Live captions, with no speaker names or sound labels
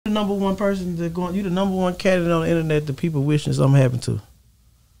number one person that going. You the number one candidate on the internet that people wishing something happened to.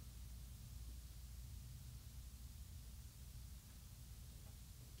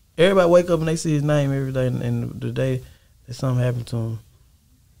 Everybody wake up and they see his name every day, and the day that something happened to him,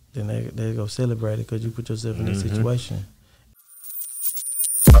 then they go celebrate it because you put yourself in this situation.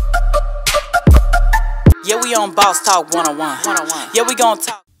 Yeah, we on Boss Talk 101. Yeah, we gonna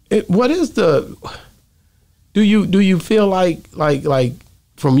talk. What is the? Do you feel like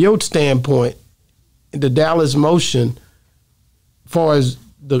from your standpoint, the Dallas motion, as far as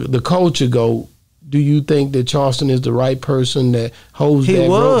the culture go? Do you think that Charleston is the right person that holds that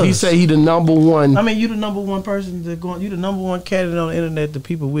rope? He say he the number one. I mean, you the number one person that going. You the number one candidate on the internet that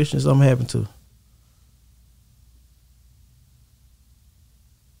people wishing something happened to.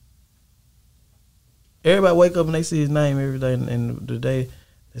 Everybody wake up and they see his name every day, and the day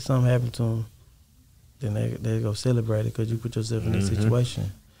that something happened to him, then they go celebrate it because you put yourself in this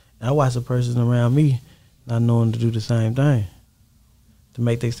situation. And I watch a person around me not knowing to do the same thing, to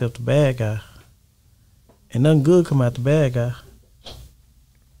make themselves the bad guy. And nothing good come out the bad guy.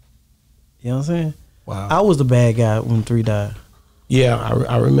 You know what I'm saying? Wow. I was the bad guy when Mo3 died. Yeah,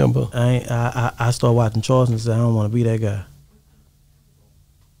 I remember. I started watching Charleston and said, I don't want to be that guy.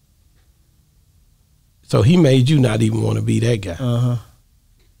 So he made you not even want to be that guy. Uh-huh.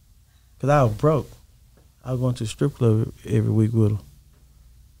 Because I was broke. I was going to a strip club every week with him.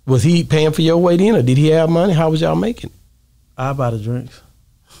 Was he paying for your way in, or did he have money? How was y'all making? I buy the drinks.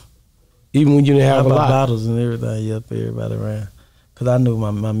 Even when you didn't have a lot? Bottles and everything up for everybody around. Because I knew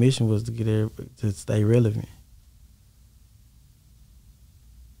my mission was to get everybody to stay relevant.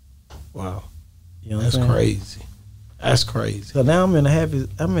 Wow. You know what That's I'm saying? crazy. That's crazy. So now I'm in a happy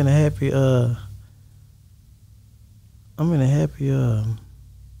time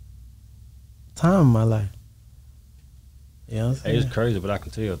in my life. You know what I'm saying? Hey, it's crazy, but I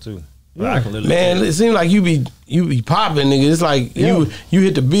can tell too. But I can man, it seems like you be popping, nigga. It's like you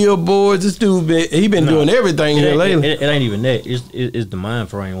hit the billboards. This dude he been doing everything here lately. It ain't even that. It's the mind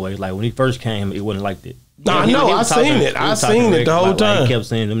frame way. Like when he first came, it wasn't like that. No, I know. I seen it. I seen it the whole time. Like he kept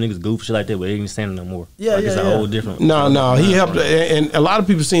saying them niggas goof shit like that, but he ain't saying it no more. Yeah, like it's a whole different. No. He helped, and a lot of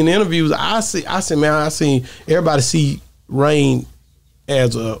people seen the interviews. I seen everybody see Rain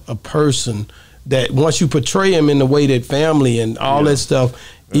as a person that once you portray him in the way that family and all that stuff.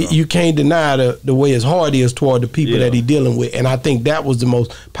 You can't deny the way his heart is toward the people that he dealing with. And I think that was the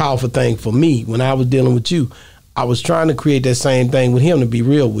most powerful thing for me when I was dealing with you. I was trying to create that same thing with him, to be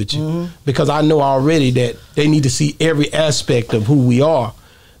real with you. Because I know already that they need to see every aspect of who we are.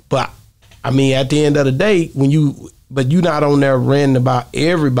 But, I mean, at the end of the day, but you not on there ranting about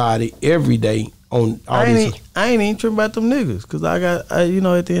everybody every day on all these. I ain't even tripping about them niggas. Because at the end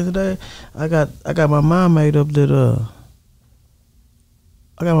of the day, I got my mind made up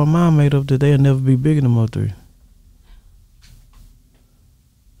that, they'll never be bigger than Mo3.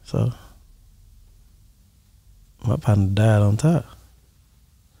 So, my partner died on top.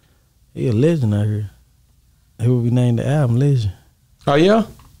 He a legend out here. He will be named the album Legend. Oh, yeah?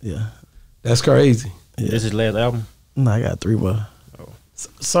 Yeah. That's crazy. Yeah. This is his last album? No, I got 3 more. Oh.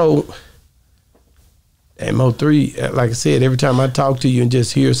 So, at Mo3, like I said, every time I talk to you and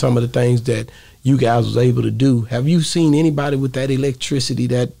just hear some of the things that you guys was able to do, have you seen anybody with that electricity,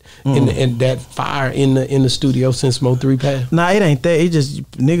 that and that fire in the studio since Mo3 passed? Nah, it ain't that. It just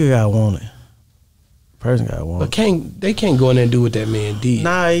nigga gotta want it. Person gotta want it. But they can't go in there and do what that man did.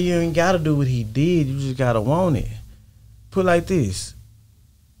 Nah, you ain't gotta do what he did. You just gotta want it. Put it like this: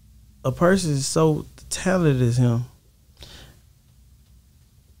 a person is so talented as him.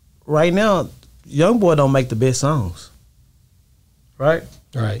 Right now, young boy don't make the best songs. Right?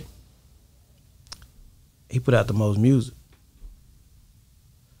 Right. He put out the most music.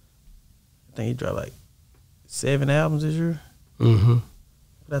 I think he dropped like 7 albums this year. Put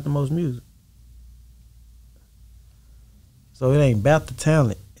out the most music. So it ain't about the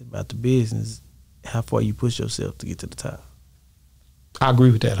talent, it's about the business, how far you push yourself to get to the top. I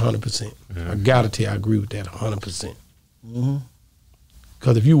agree with that 100%. I gotta tell you, I agree with that 100%.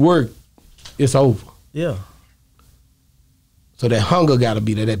 Because if you work, it's over. Yeah. So that hunger gotta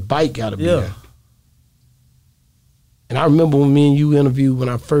be there, that bite gotta be there. And I remember when me and you interviewed, when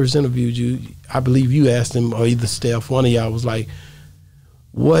I first interviewed you, I believe you asked him, or either Steph, one of y'all was like,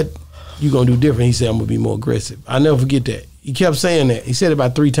 what you gonna do different? He said, I'm gonna be more aggressive. I'll never forget that. He kept saying that. He said it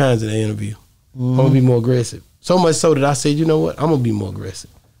about 3 times in the interview. I'm gonna be more aggressive. So much so that I said, you know what? I'm gonna be more aggressive.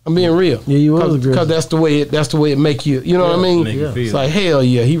 I'm being real. Yeah, you was aggressive. Because that's the way it make you, you know what I mean? It's like, hell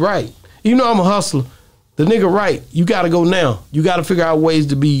yeah, he right. You know I'm a hustler. The nigga right. You gotta go now. You gotta figure out ways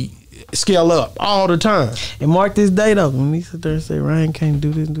to be scale up all the time. And mark this date up. When he sit there and say, Ryan can't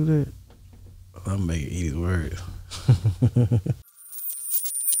do this and do that, I'm making eat his words.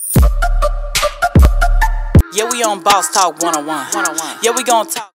 Yeah, we on Boss Talk 101. Yeah, we gonna talk.